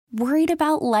Worried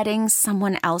about letting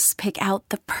someone else pick out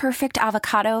the perfect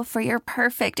avocado for your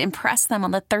perfect impress them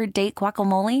on the third date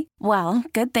guacamole? Well,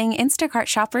 good thing Instacart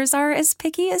shoppers are as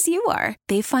picky as you are.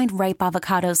 They find ripe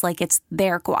avocados like it's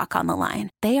their guac on the line.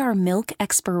 They are milk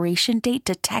expiration date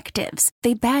detectives.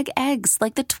 They bag eggs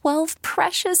like the 12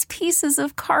 precious pieces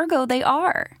of cargo they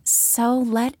are. So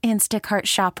let Instacart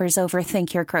shoppers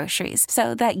overthink your groceries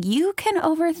so that you can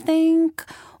overthink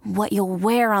what you'll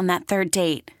wear on that third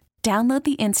date. Download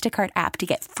the Instacart app to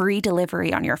get free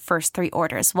delivery on your first 3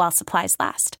 orders while supplies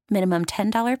last. Minimum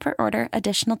 $10 per order.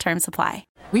 Additional terms apply.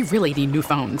 We really need new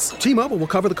phones. T-Mobile will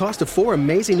cover the cost of 4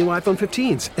 amazing new iPhone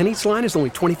 15s, and each line is only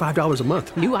 $25 a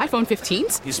month. New iPhone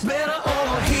 15s? It's better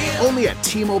over here. Only at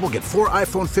T-Mobile, get 4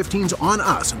 iPhone 15s on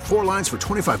us and 4 lines for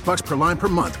 $25 per line per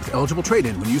month with eligible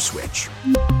trade-in when you switch.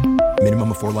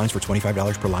 Minimum of 4 lines for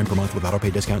 $25 per line per month with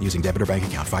autopay discount using debit or bank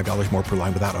account. $5 more per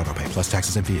line without autopay, plus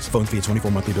taxes and fees. Phone fee at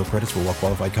 24 monthly bill credits for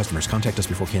well-qualified customers. Contact us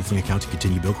before canceling account to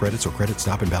continue bill credits or credit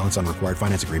stop and balance on required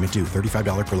finance agreement due.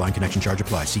 $35 per line connection charge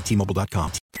applies. See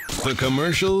T-Mobile.com. The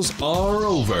commercials are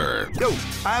over. Yo,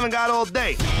 I haven't got all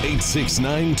day.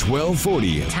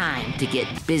 869-1240. Time to get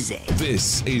busy.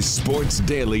 This is Sports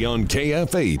Daily on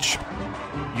KFH.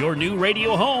 Your new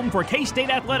radio home for K-State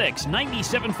Athletics,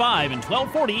 97.5 and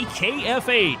 1240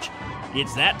 KFH.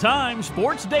 It's that time,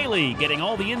 Sports Daily, getting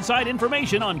all the inside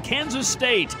information on Kansas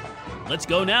State. Let's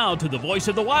go now to the voice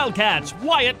of the Wildcats,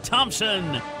 Wyatt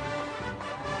Thompson.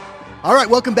 All right,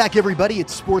 welcome back, everybody.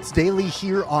 It's Sports Daily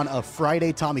here on a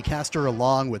Friday. Tommy Castor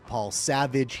along with Paul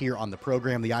Savage here on the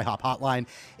program. The IHOP hotline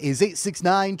is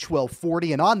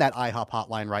 869-1240, and on that IHOP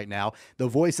hotline right now, the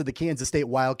voice of the Kansas State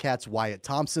Wildcats, Wyatt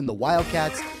Thompson. The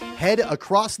Wildcats head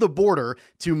across the border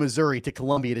to Missouri, to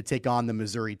Columbia, to take on the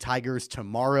Missouri Tigers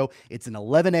tomorrow. It's an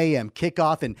 11 a.m.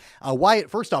 kickoff. And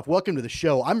Wyatt, first off, welcome to the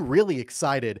show. I'm really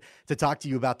excited to talk to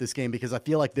you about this game because I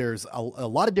feel like there's a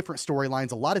lot of different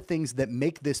storylines, a lot of things that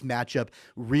make this matchup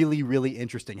really, really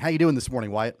interesting. How you doing this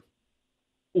morning, Wyatt?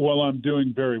 Well, I'm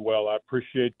doing very well. I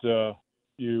appreciate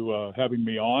you having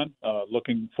me on.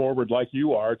 Looking forward, like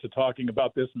you are, to talking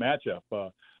about this matchup.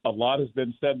 A lot has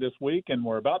been said this week, and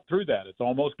we're about through that. It's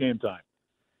almost game time.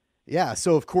 Yeah,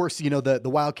 so of course, you know, the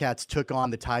Wildcats took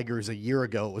on the Tigers a year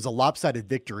ago. It was a lopsided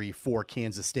victory for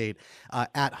Kansas State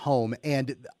at home,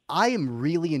 and I am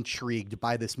really intrigued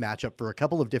by this matchup for a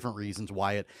couple of different reasons,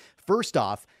 Wyatt. First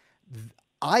off,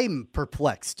 I'm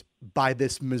perplexed by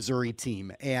this Missouri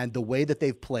team and the way that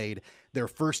they've played their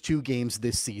first 2 games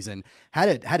this season.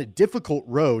 Had a difficult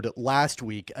road last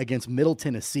week against Middle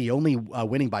Tennessee, only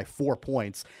winning by 4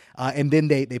 points. And then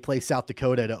they play South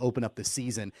Dakota to open up the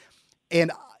season.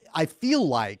 And I feel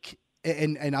like,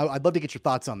 and I'd love to get your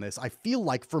thoughts on this, I feel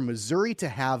like for Missouri to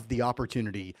have the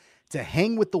opportunity to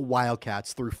hang with the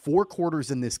Wildcats through 4 quarters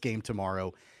in this game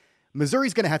tomorrow,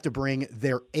 Missouri's going to have to bring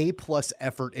their A-plus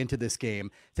effort into this game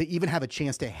to even have a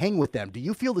chance to hang with them. Do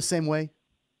you feel the same way?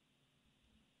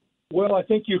 Well, I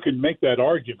think you can make that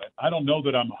argument. I don't know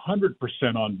that I'm 100%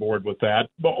 on board with that,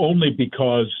 but only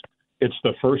because it's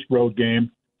the first road game.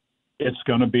 It's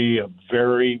going to be a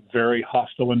very, very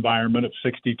hostile environment of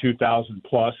 62,000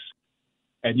 plus,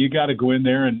 and you got to go in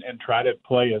there and try to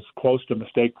play as close to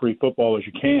mistake-free football as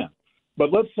you can.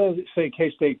 But let's say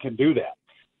K-State can do that.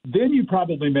 Then you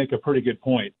probably make a pretty good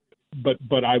point.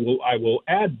 But I will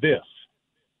add this,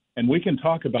 and we can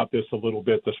talk about this a little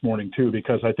bit this morning too,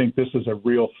 because I think this is a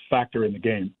real factor in the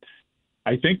game.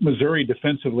 I think Missouri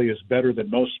defensively is better than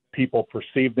most people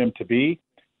perceive them to be,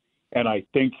 and I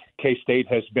think K-State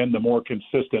has been the more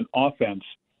consistent offense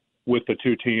with the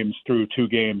 2 teams through 2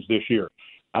 games this year.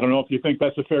 I don't know if you think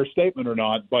that's a fair statement or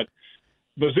not, but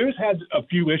Mizzou's had a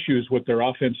few issues with their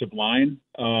offensive line,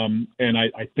 and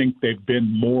I think they've been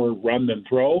more run than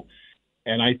throw.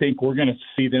 And I think we're going to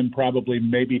see them probably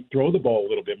maybe throw the ball a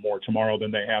little bit more tomorrow than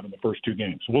they have in the first 2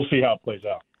 games. We'll see how it plays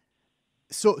out.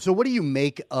 So what do you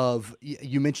make of,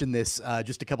 you mentioned this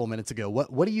just a couple of minutes ago,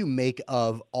 what do you make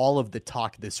of all of the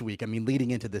talk this week? I mean,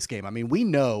 leading into this game, I mean, we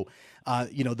know,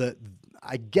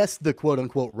 I guess the quote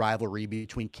unquote rivalry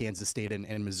between Kansas State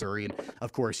and Missouri. And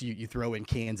of course you throw in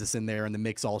Kansas in there in the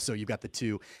mix. Also, you've got the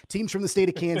 2 teams from the state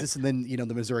of Kansas and then,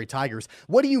 the Missouri Tigers.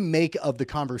 What do you make of the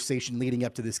conversation leading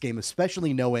up to this game,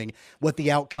 especially knowing what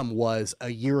the outcome was a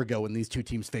year ago when these 2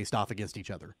 teams faced off against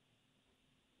each other?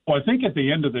 Well, I think at the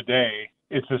end of the day,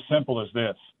 it's as simple as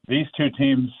this. These 2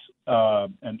 teams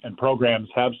and programs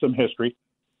have some history,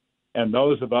 and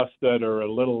those of us that are a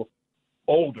little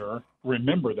older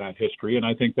remember that history, and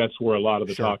I think that's where a lot of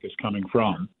the talk is coming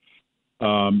from.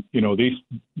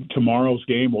 Tomorrow's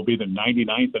game will be the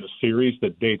 99th in a series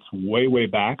that dates way, way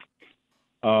back.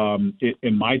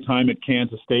 In my time at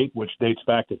Kansas State, which dates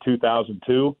back to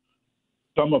 2002,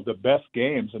 some of the best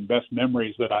games and best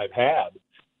memories that I've had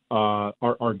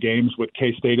are games with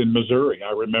K-State and Missouri.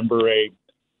 I remember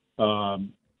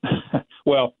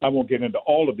well, I won't get into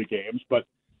all of the games, but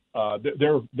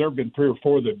there have been 3 or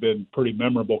 4 that have been pretty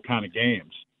memorable kind of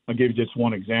games. I'll give you just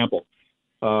one example.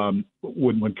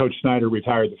 When Coach Snyder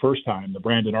retired the first time, the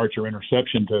Brandon Archer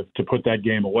interception to put that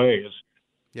game away is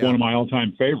one of my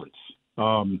all-time favorites.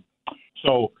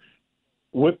 So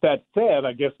with that said,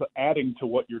 I guess adding to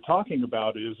what you're talking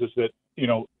about is that,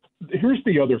 here's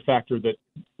the other factor that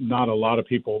not a lot of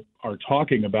people are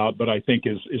talking about, but I think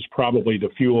is probably the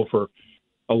fuel for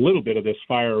a little bit of this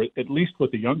fire, at least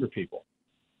with the younger people.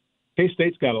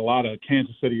 K-State's got a lot of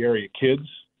Kansas City area kids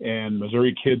and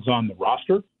Missouri kids on the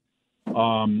roster.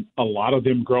 A lot of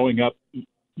them growing up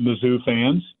Mizzou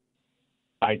fans.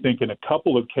 I think in a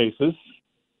couple of cases,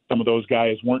 some of those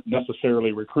guys weren't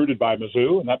necessarily recruited by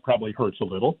Mizzou, and that probably hurts a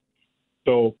little.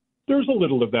 So there's a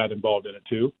little of that involved in it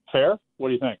too. Fair? What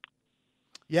do you think?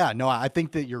 Yeah, no, I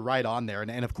think that you're right on there.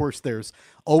 And of course, there's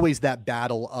always that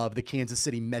battle of the Kansas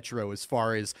City Metro as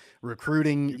far as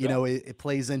recruiting, it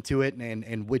plays into it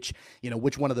and which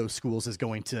one of those schools is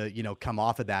going to, come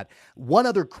off of that. One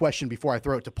other question before I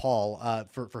throw it to Paul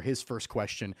for his first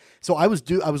question. So I was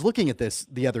looking at this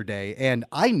the other day, and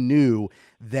I knew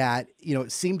that,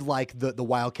 it seemed like the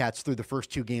Wildcats through the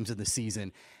first 2 games of the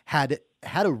season had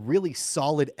a really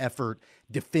solid effort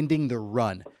defending the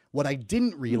run. What I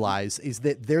didn't realize is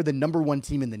that they're the number 1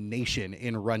 team in the nation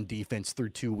in run defense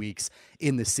through 2 weeks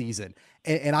in the season.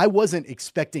 And I wasn't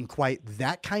expecting quite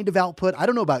that kind of output. I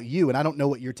don't know about you, and I don't know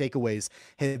what your takeaways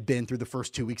have been through the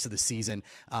first 2 weeks of the season,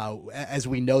 as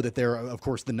we know that they're, of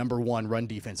course, the number 1 run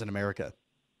defense in America.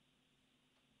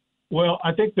 Well,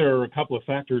 I think there are a couple of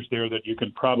factors there that you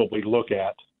can probably look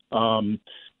at.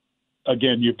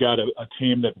 Again, you've got a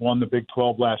team that won the Big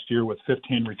 12 last year with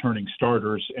 15 returning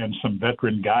starters and some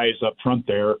veteran guys up front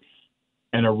there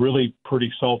and a really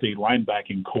pretty salty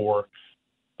linebacking core.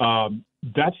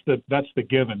 That's the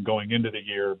given going into the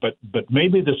year. But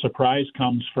maybe the surprise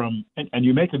comes from, and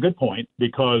you make a good point,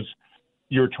 because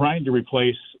you're trying to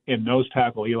replace in nose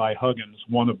tackle Eli Huggins,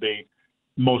 one of the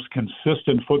most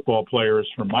consistent football players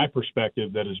from my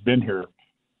perspective that has been here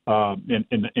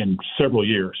in several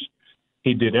years.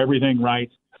 He did everything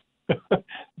right.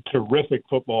 Terrific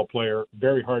football player,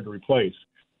 very hard to replace.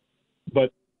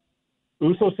 But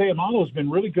Uso Seumalo has been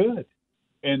really good.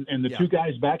 And the 2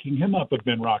 guys backing him up have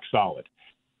been rock solid.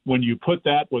 When you put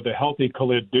that with a healthy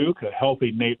Khalid Duke, a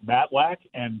healthy Nate Matlack,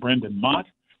 and Brendan Mott,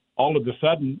 all of a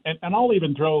sudden, and I'll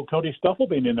even throw Cody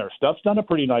Stufflebeam in there. Stuff's done a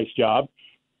pretty nice job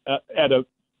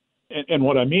and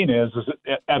what I mean is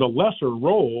at a lesser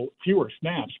role, fewer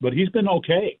snaps, but he's been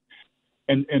okay.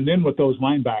 And then with those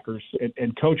linebackers,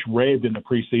 and Coach raved in the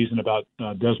preseason about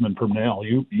Desmond Purnell.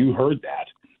 You heard that.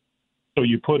 So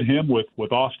you put him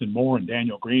with Austin Moore and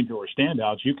Daniel Green, who are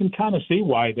standouts. You can kind of see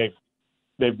why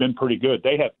they've been pretty good.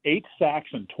 They have 8 sacks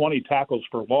and 20 tackles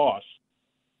for loss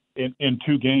in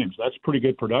 2 games. That's pretty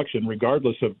good production,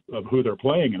 regardless of who they're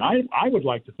playing. And I would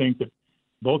like to think that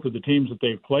both of the teams that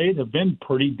they've played have been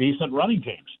pretty decent running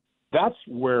teams. That's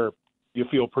where you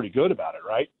feel pretty good about it,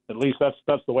 right? At least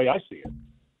that's the way I see it.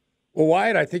 Well,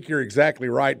 Wyatt, I think you're exactly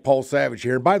right. Paul Savage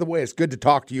here. And by the way, it's good to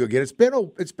talk to you again. It's been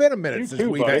a minute since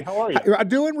we've had. How are you? I'm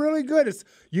doing really good.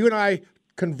 You and I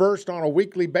conversed on a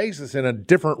weekly basis in a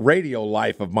different radio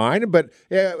life of mine, but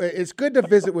it's good to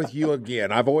visit with you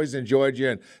again. I've always enjoyed you,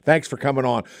 and thanks for coming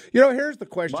on. Here's the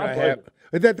question I have.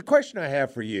 The question I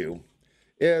have for you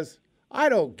is, I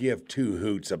don't give 2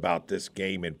 hoots about this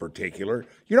game in particular.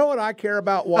 You know what I care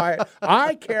about, Wyatt?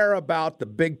 I care about the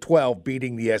Big 12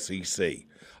 beating the SEC.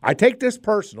 I take this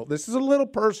personal. This is a little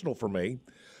personal for me.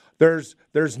 There's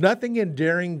nothing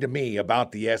endearing to me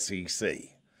about the SEC.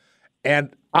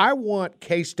 And I want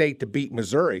K-State to beat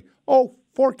Missouri. Oh,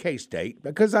 for K-State,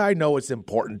 because I know it's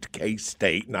important to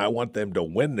K-State, and I want them to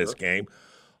win this game.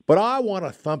 But I want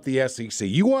to thump the SEC.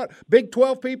 You want Big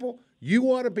 12 people? You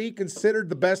want to be considered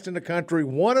the best in the country,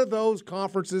 one of those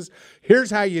conferences,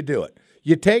 here's how you do it.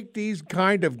 You take these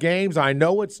kind of games. I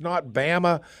know it's not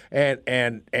Bama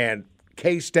and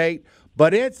K-State,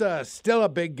 but it's still a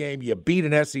big game. You beat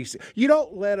an SEC. You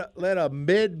don't let a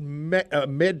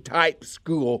mid-type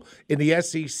school in the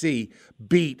SEC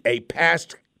beat a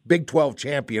past Big 12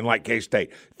 champion like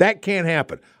K-State. That can't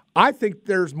happen. I think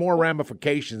there's more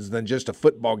ramifications than just a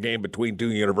football game between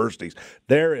 2 universities.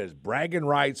 There is bragging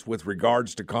rights with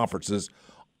regards to conferences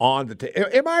on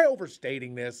the Am I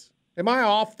overstating this? Am I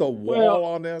off the wall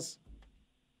on this?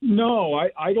 No,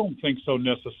 I don't think so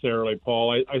necessarily,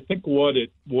 Paul. I think what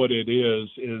it is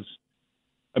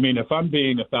I mean, if I'm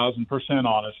being 1,000%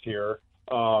 honest here,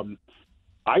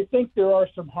 I think there are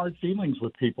some hard feelings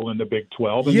with people in the Big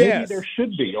 12, and maybe there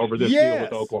should be over this deal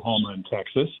with Oklahoma and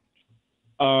Texas.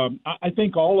 I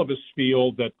think all of us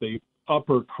feel that the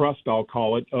upper crust, I'll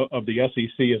call it, of the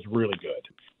SEC is really good.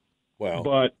 Well,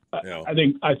 but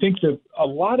I think that a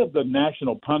lot of the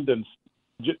national pundits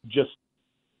just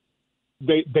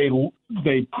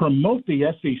they promote the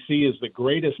SEC as the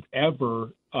greatest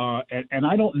ever, and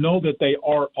I don't know that they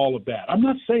are all of that. I'm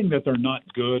not saying that they're not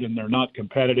good and they're not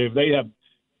competitive.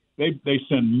 They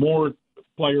send more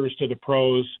players to the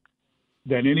pros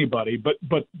than anybody,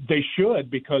 but they should,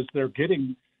 because they're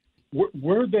getting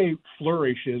where they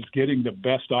flourish is getting the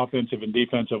best offensive and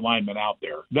defensive linemen out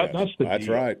there. That's the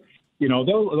deal. Right. You know,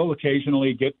 they'll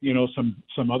occasionally get, you know,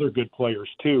 some other good players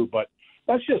too, but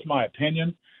that's just my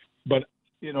opinion. But,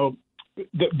 you know,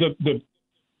 the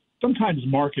sometimes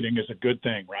marketing is a good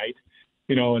thing, right?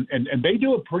 You know, and they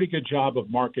do a pretty good job of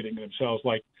marketing themselves.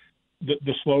 Like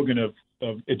the slogan of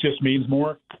it just means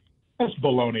more. That's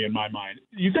baloney in my mind.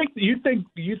 You think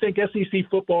SEC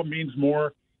football means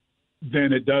more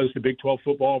than it does the Big 12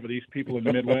 football for these people in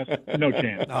the Midwest? No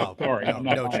chance. Oh, sorry,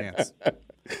 no chance.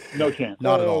 No chance.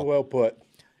 Not at all. Well put.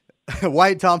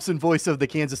 Wyatt Thompson, voice of the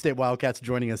Kansas State Wildcats,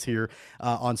 joining us here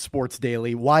on Sports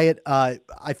Daily. Wyatt, I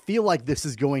feel like this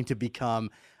is going to become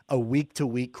a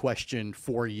week-to-week question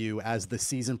for you as the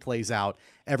season plays out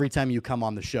every time you come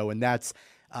on the show, and that's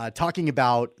talking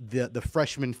about the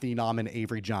freshman phenom in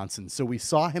Avery Johnson. So we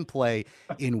saw him play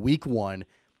in week 1,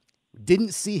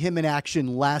 didn't see him in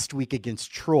action last week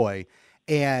against Troy,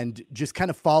 and just kind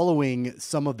of following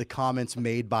some of the comments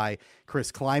made by Chris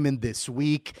Kleiman this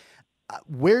week,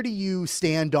 where do you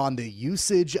stand on the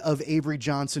usage of Avery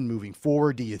Johnson moving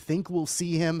forward? Do you think we'll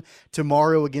see him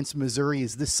tomorrow against Missouri?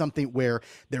 Is this something where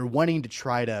they're wanting to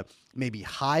try to maybe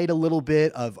hide a little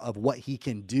bit of what he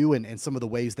can do and some of the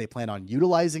ways they plan on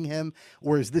utilizing him?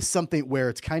 Or is this something where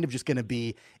it's kind of just going to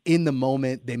be in the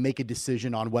moment, they make a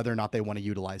decision on whether or not they want to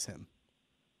utilize him?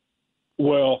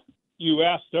 Well, you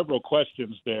asked several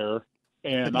questions there,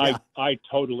 and Yeah. I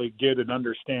totally get and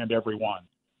understand every one.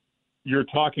 You're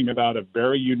talking about a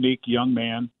very unique young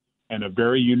man and a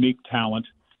very unique talent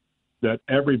that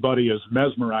everybody is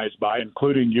mesmerized by,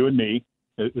 including you and me.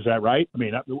 Is that right? I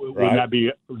mean, wouldn't that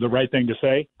be the right thing to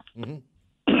say?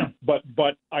 Mm-hmm.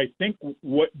 But I think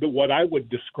what I would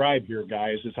describe here,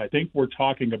 guys, is I think we're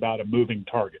talking about a moving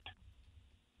target.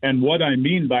 And what I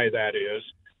mean by that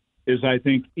is I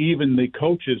think even the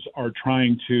coaches are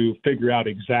trying to figure out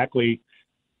exactly,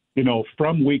 you know,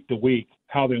 from week to week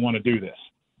how they want to do this.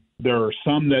 There are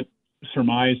some that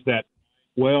surmise that,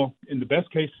 well, in the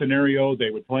best case scenario, they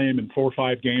would play him in 4 or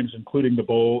 5 games, including the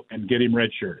bowl, and get him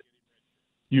redshirted.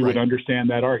 You would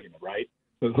understand that argument, right?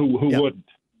 Who wouldn't?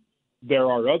 There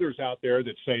are others out there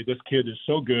that say this kid is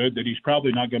so good that he's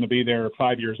probably not going to be there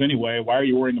 5 years anyway. Why are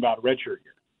you worrying about a redshirt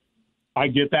year? I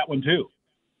get that one too.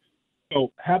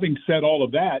 So having said all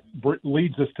of that,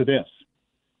 leads us to this.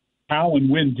 How and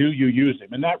when do you use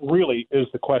him? And that really is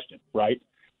the question, right?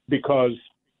 Because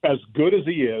as good as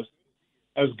he is,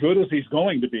 as good as he's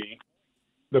going to be,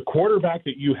 the quarterback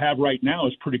that you have right now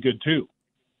is pretty good too.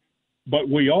 But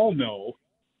we all know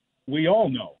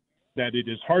that it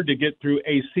is hard to get through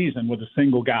a season with a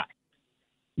single guy.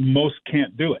 Most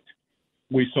can't do it.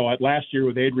 We saw it last year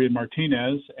with Adrian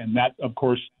Martinez, and that, of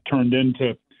course, turned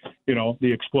into, you know,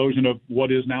 the explosion of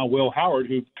what is now Will Howard,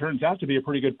 who turns out to be a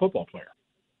pretty good football player.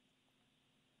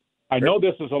 I know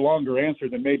this is a longer answer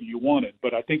than maybe you wanted,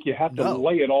 but I think you have to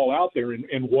lay it all out there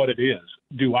in what it is.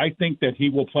 Do I think that he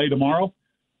will play tomorrow?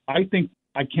 I think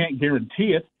I can't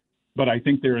guarantee it, but I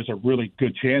think there is a really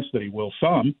good chance that he will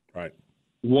some. Right.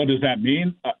 What does that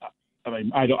mean? I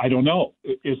mean, I don't know.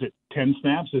 Is it 10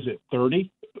 snaps? Is it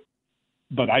 30?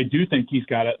 But I do think he's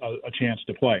got a chance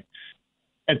to play.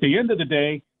 At the end of the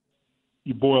day,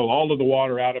 you boil all of the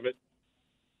water out of it.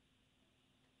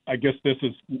 I guess this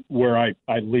is where I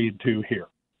lead to here.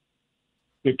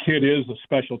 The kid is a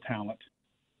special talent.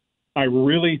 I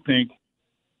really think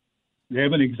they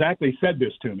haven't exactly said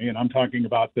this to me, and I'm talking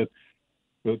about the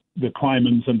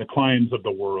Klymans and the Kleins of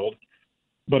the world.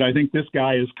 But I think this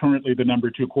guy is currently the number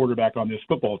 2 quarterback on this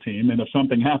football team, and if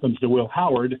something happens to Will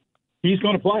Howard, he's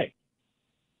going to play.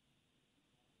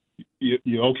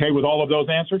 You okay with all of those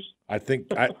answers? I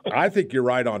think you're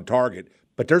right on target,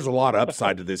 but there's a lot of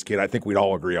upside to this kid. I think we'd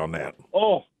all agree on that.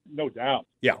 Oh, no doubt.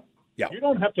 Yeah. You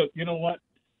don't have to. You know what?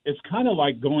 It's kind of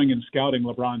like going and scouting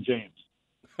LeBron James.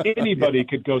 Anybody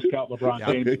could go scout LeBron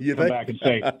James and come back and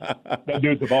say that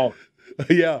dude's a baller.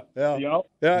 Yeah. You know?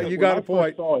 Yeah, you got a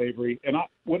point. I saw Avery, and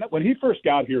when he first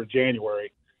got here in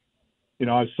January,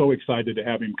 I was so excited to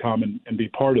have him come and be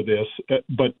part of this.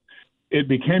 But it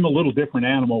became a little different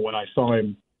animal when I saw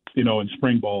him, in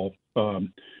spring ball.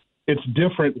 It's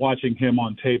different watching him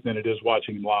on tape than it is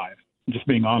watching him live. I'm just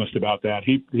being honest about that.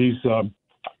 He's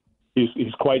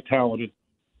quite talented,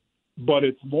 but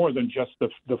it's more than just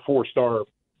the 4-star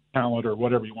talent or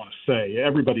whatever you want to say.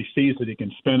 Everybody sees that he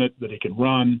can spin it, that he can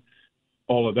run,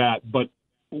 all of that. But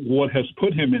what has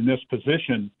put him in this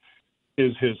position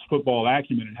is his football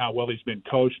acumen and how well he's been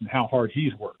coached and how hard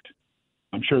he's worked.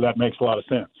 I'm sure that makes a lot of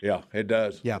sense. Yeah, it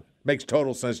does. Yeah. Makes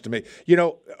total sense to me.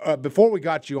 Before we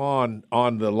got you on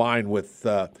the line with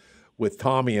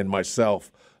Tommy and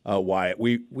myself, Wyatt,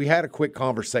 we had a quick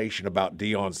conversation about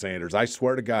Deion Sanders. I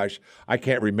swear to gosh, I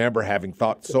can't remember having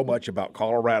thought so much about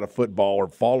Colorado football or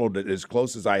followed it as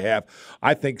close as I have.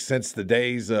 I think since the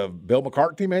days of Bill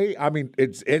McCarthy, maybe. I mean,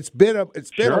 it's been a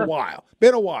while.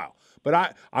 Been a while.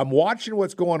 But I'm watching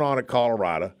what's going on at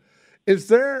Colorado. Is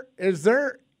there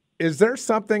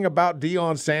something about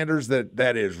Deion Sanders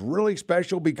that is really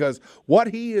special? Because what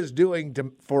he is doing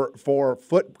for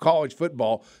college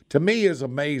football, to me, is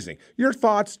amazing. Your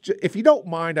thoughts, if you don't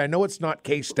mind, I know it's not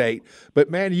K-State, but,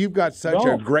 man, you've got such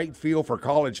a great feel for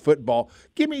college football.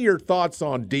 Give me your thoughts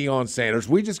on Deion Sanders.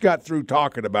 We just got through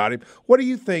talking about him. What do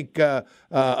you think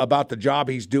about the job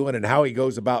he's doing and how he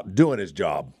goes about doing his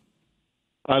job?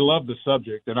 I love the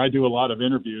subject, and I do a lot of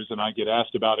interviews, and I get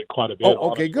asked about it quite a bit.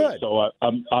 Oh, okay, honestly. good. So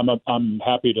I'm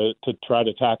happy to try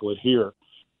to tackle it here.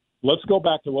 Let's go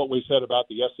back to what we said about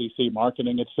the SEC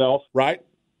marketing itself. Right.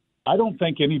 I don't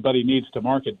think anybody needs to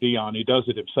market Deion. He does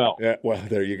it himself. Yeah. Well,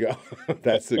 there you go.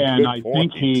 That's a and good I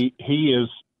point. think he is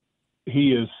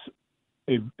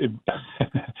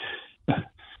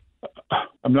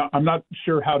I'm not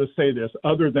sure how to say this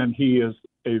other than he is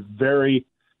a very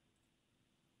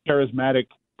charismatic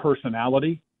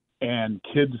personality, and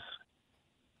kids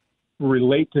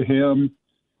relate to him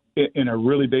in a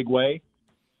really big way.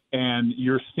 And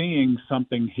you're seeing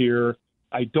something here.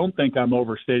 I don't think I'm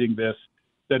overstating this,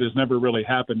 that has never really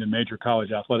happened in major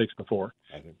college athletics before.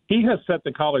 He has set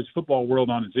the college football world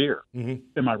on its ear.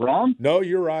 Mm-hmm. Am I wrong? No,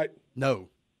 you're right. No.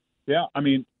 Yeah. I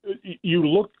mean, you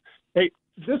look, hey,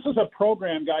 this is a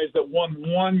program, guys, that won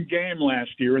one game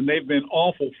last year, and they've been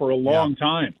awful for a long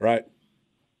time. Right.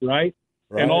 Right?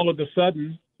 And all of a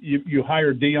sudden, you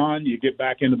hire Deion, you get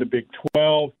back into the Big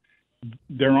 12.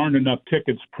 There aren't enough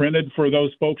tickets printed for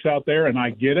those folks out there, and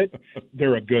I get it.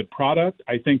 They're a good product.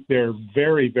 I think they're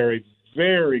very, very,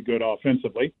 very good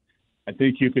offensively. I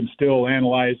think you can still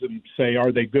analyze and say,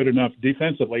 are they good enough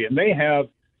defensively? And they have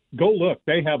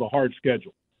a hard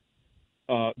schedule.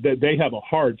 They have a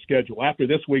hard schedule. After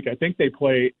this week, I think they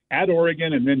play at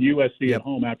Oregon and then USC at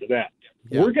home after that.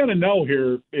 Yep. We're going to know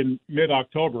here in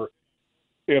mid-October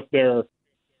if they're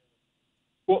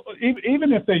 – well,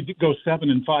 even if they go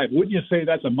 7-5, wouldn't you say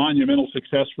that's a monumental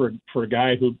success for a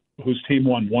guy whose team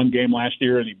won one game last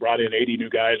year and he brought in 80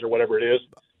 new guys or whatever it is?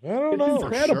 I don't know. It's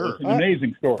incredible. Sure. It's an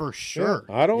amazing story. For sure.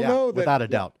 Yeah, I don't know. Without a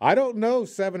doubt. I don't know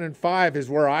 7-5 is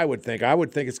where I would think. I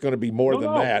would think it's going to be more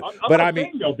than that. I'm but not I mean,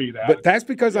 saying they'll be that. But that's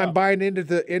because I'm buying into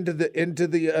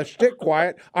the shtick,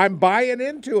 Wyatt. I'm buying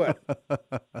into it.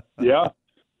 Yeah.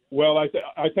 Well, I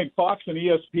think Fox and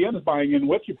ESPN is buying in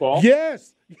with you, Paul.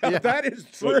 Yes. Yeah, that is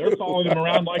true. They're following him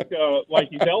around like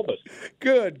he's Elvis.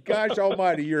 Good. Gosh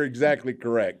almighty, you're exactly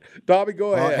correct. Tommy,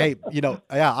 go ahead. Hey,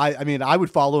 I mean, I would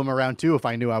follow him around too if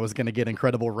I knew I was going to get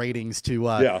incredible ratings to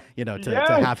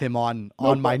have him on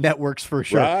my networks for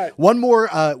sure. Right. One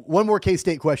more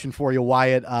K-State question for you,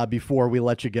 Wyatt, before we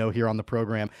let you go here on the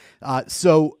program.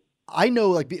 So I know,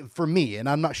 like, for me, and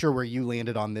I'm not sure where you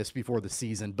landed on this before the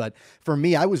season, but for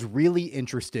me, I was really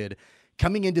interested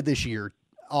coming into this year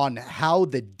on how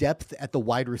the depth at the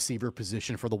wide receiver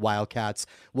position for the Wildcats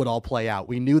would all play out.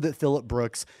 We knew that Phillip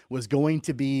Brooks was going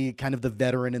to be kind of the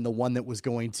veteran and the one that was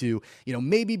going to,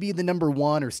 maybe be the number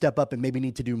one or step up and maybe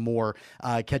need to do more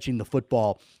catching the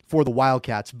football for the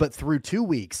Wildcats. But through 2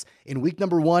 weeks, in week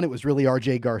number 1, it was really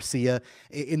RJ Garcia.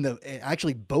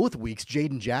 Actually both weeks,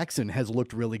 Jaden Jackson has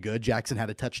looked really good. Jackson had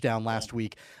a touchdown last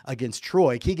week against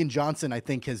Troy. Keegan Johnson, I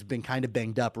think, has been kind of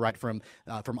banged up right from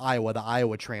Iowa, the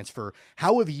Iowa transfer.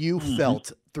 How have you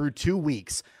felt through 2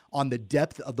 weeks on the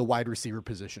depth of the wide receiver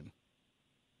position?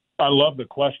 I love the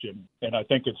question, and I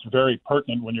think it's very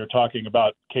pertinent when you're talking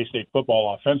about K-State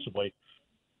football offensively.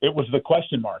 It was the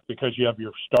question mark because you have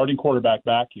your starting quarterback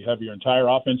back, you have your entire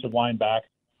offensive line back.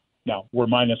 Now, we're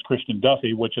minus Christian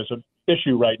Duffy, which is an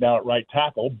issue right now at right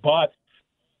tackle, but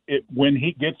when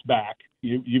he gets back,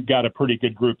 you've got a pretty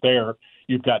good group there.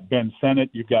 You've got Ben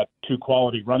Sennett, you've got 2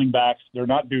 quality running backs. They're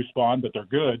not Deuce Vaughn, but they're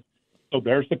good. So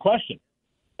there's the question.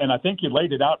 And I think you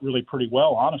laid it out really pretty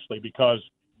well, honestly, because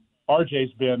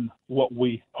RJ's been what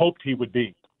we hoped he would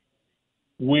be.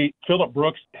 Phillip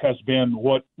Brooks has been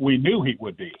what we knew he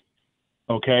would be.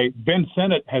 Okay, Ben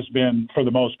Sinnott has been, for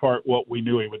the most part, what we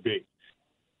knew he would be.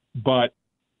 But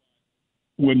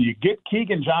when you get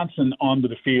Keegan Johnson onto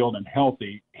the field and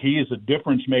healthy, he is a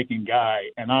difference-making guy,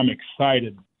 and I'm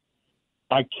excited.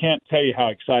 I can't tell you how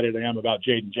excited I am about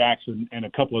Jaden Jackson and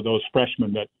a couple of those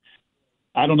freshmen that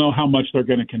I don't know how much they're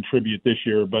going to contribute this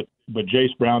year, but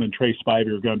Jace Brown and Trey Spivey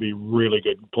are going to be really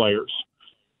good players.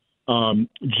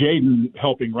 Jaden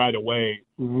helping right away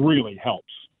really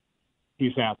helps.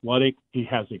 He's athletic. He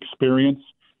has experience,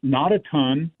 not a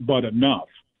ton, but enough.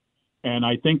 And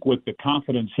I think with the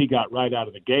confidence he got right out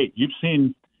of the gate, you've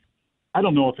seen, I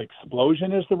don't know if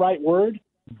explosion is the right word,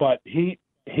 but he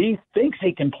thinks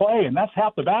he can play, and that's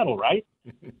half the battle, right?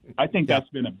 I think that's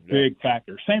been a big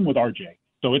factor. Same with RJ.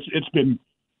 So it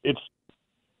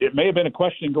may have been a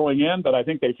question going in, but I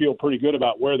think they feel pretty good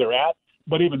about where they're at.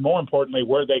 But even more importantly,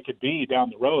 where they could be down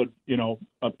the road,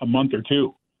 a month or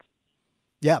two.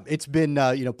 Yeah, it's been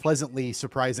pleasantly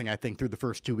surprising, I think, through the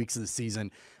first 2 weeks of the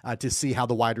season to see how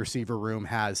the wide receiver room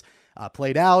has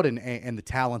played out and the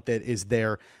talent that is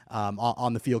there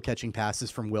on the field catching passes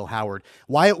from Will Howard.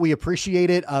 Wyatt, we appreciate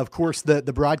it. Of course,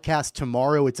 the broadcast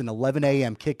tomorrow, it's an 11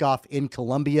 a.m. kickoff in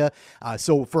Columbia.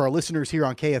 So for our listeners here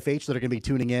on KFH that are going to be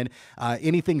tuning in,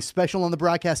 anything special on the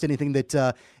broadcast, anything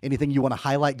you want to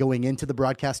highlight going into the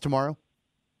broadcast tomorrow?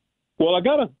 Well, I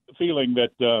got a feeling that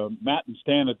Matt and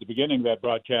Stan at the beginning of that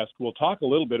broadcast will talk a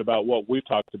little bit about what we've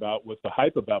talked about with the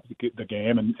hype about the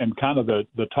game and kind of the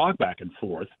talk back and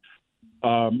forth.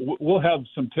 We'll have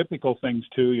some typical things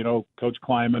too, Coach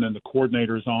Kleiman and the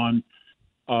coordinators on.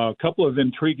 A couple of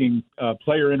intriguing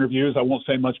player interviews. I won't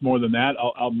say much more than that.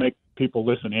 I'll make people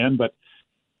listen in, but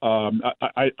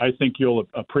I think you'll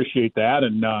appreciate that.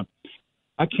 And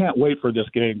I can't wait for this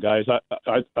game, guys.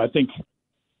 I think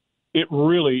it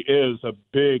really is a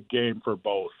big game for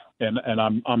both, and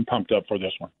I'm pumped up for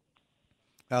this one.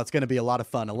 It's going to be a lot of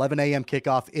fun. 11 a.m.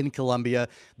 kickoff in Columbia.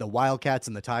 The Wildcats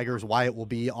and the Tigers. Wyatt will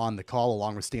be on the call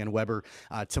along with Stan Weber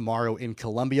tomorrow in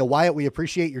Columbia. Wyatt, we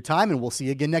appreciate your time, and we'll see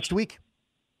you again next week.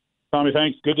 Tommy,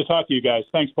 thanks. Good to talk to you guys.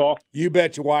 Thanks, Paul. You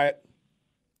betcha, Wyatt.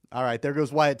 All right, there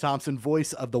goes Wyatt Thompson,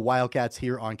 voice of the Wildcats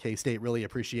here on K-State. Really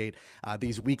appreciate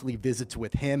these weekly visits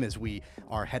with him as we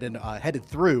are headed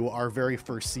through our very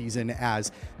first season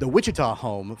as the Wichita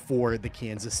home for the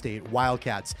Kansas State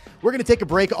Wildcats. We're going to take a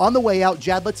break. On the way out,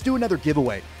 Jad, let's do another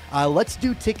giveaway. Let's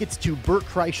do tickets to Bert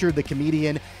Kreischer, the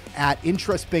comedian, at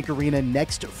Intrust Bank Arena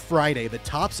next Friday. The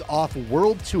Tops Off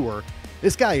World Tour.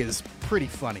 This guy is pretty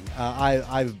funny.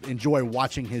 I enjoy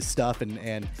watching his stuff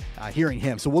and hearing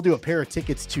him. So we'll do a pair of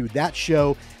tickets to that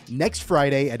show next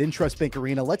Friday at Intrust Bank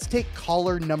Arena. Let's take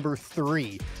caller number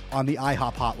 3 on the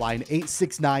IHOP hotline,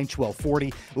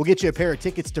 869-1240. We'll get you a pair of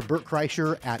tickets to Bert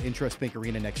Kreischer at Intrust Bank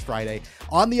Arena next Friday.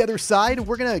 On the other side,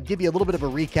 we're going to give you a little bit of a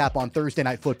recap on Thursday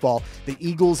Night Football, the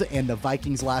Eagles and the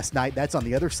Vikings last night. That's on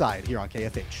the other side here on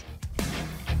KFH.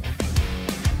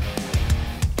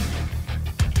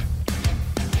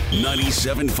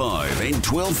 .97.5 and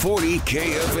 1240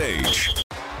 KFH.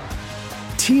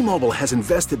 T-Mobile has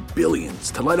invested billions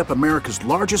to light up America's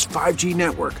largest 5G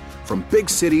network, from big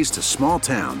cities to small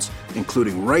towns,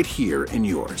 including right here in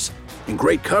yours. And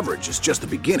great coverage is just the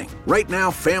beginning. Right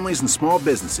now, families and small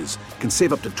businesses can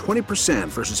save up to 20%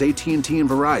 versus AT&T and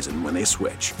Verizon when they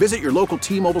switch. Visit your local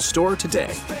T-Mobile store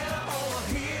today.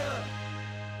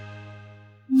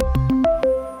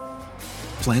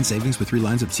 Plan savings with 3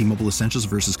 lines of T-Mobile Essentials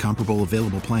versus comparable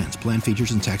available plans. Plan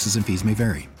features and taxes and fees may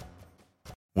vary.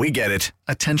 We get it.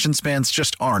 Attention spans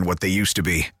just aren't what they used to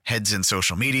be. Heads in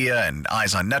social media and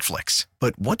eyes on Netflix.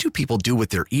 But what do people do with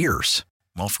their ears?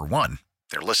 Well, for one,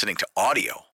 they're listening to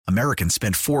audio. Americans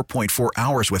spend 4.4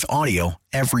 hours with audio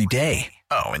every day.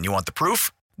 Oh, and you want the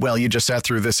proof? Well, you just sat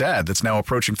through this ad that's now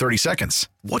approaching 30 seconds.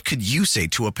 What could you say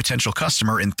to a potential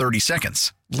customer in 30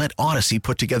 seconds? Let Odyssey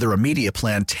put together a media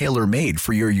plan tailor-made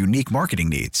for your unique marketing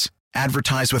needs.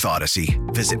 Advertise with Odyssey.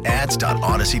 Visit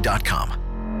ads.odyssey.com.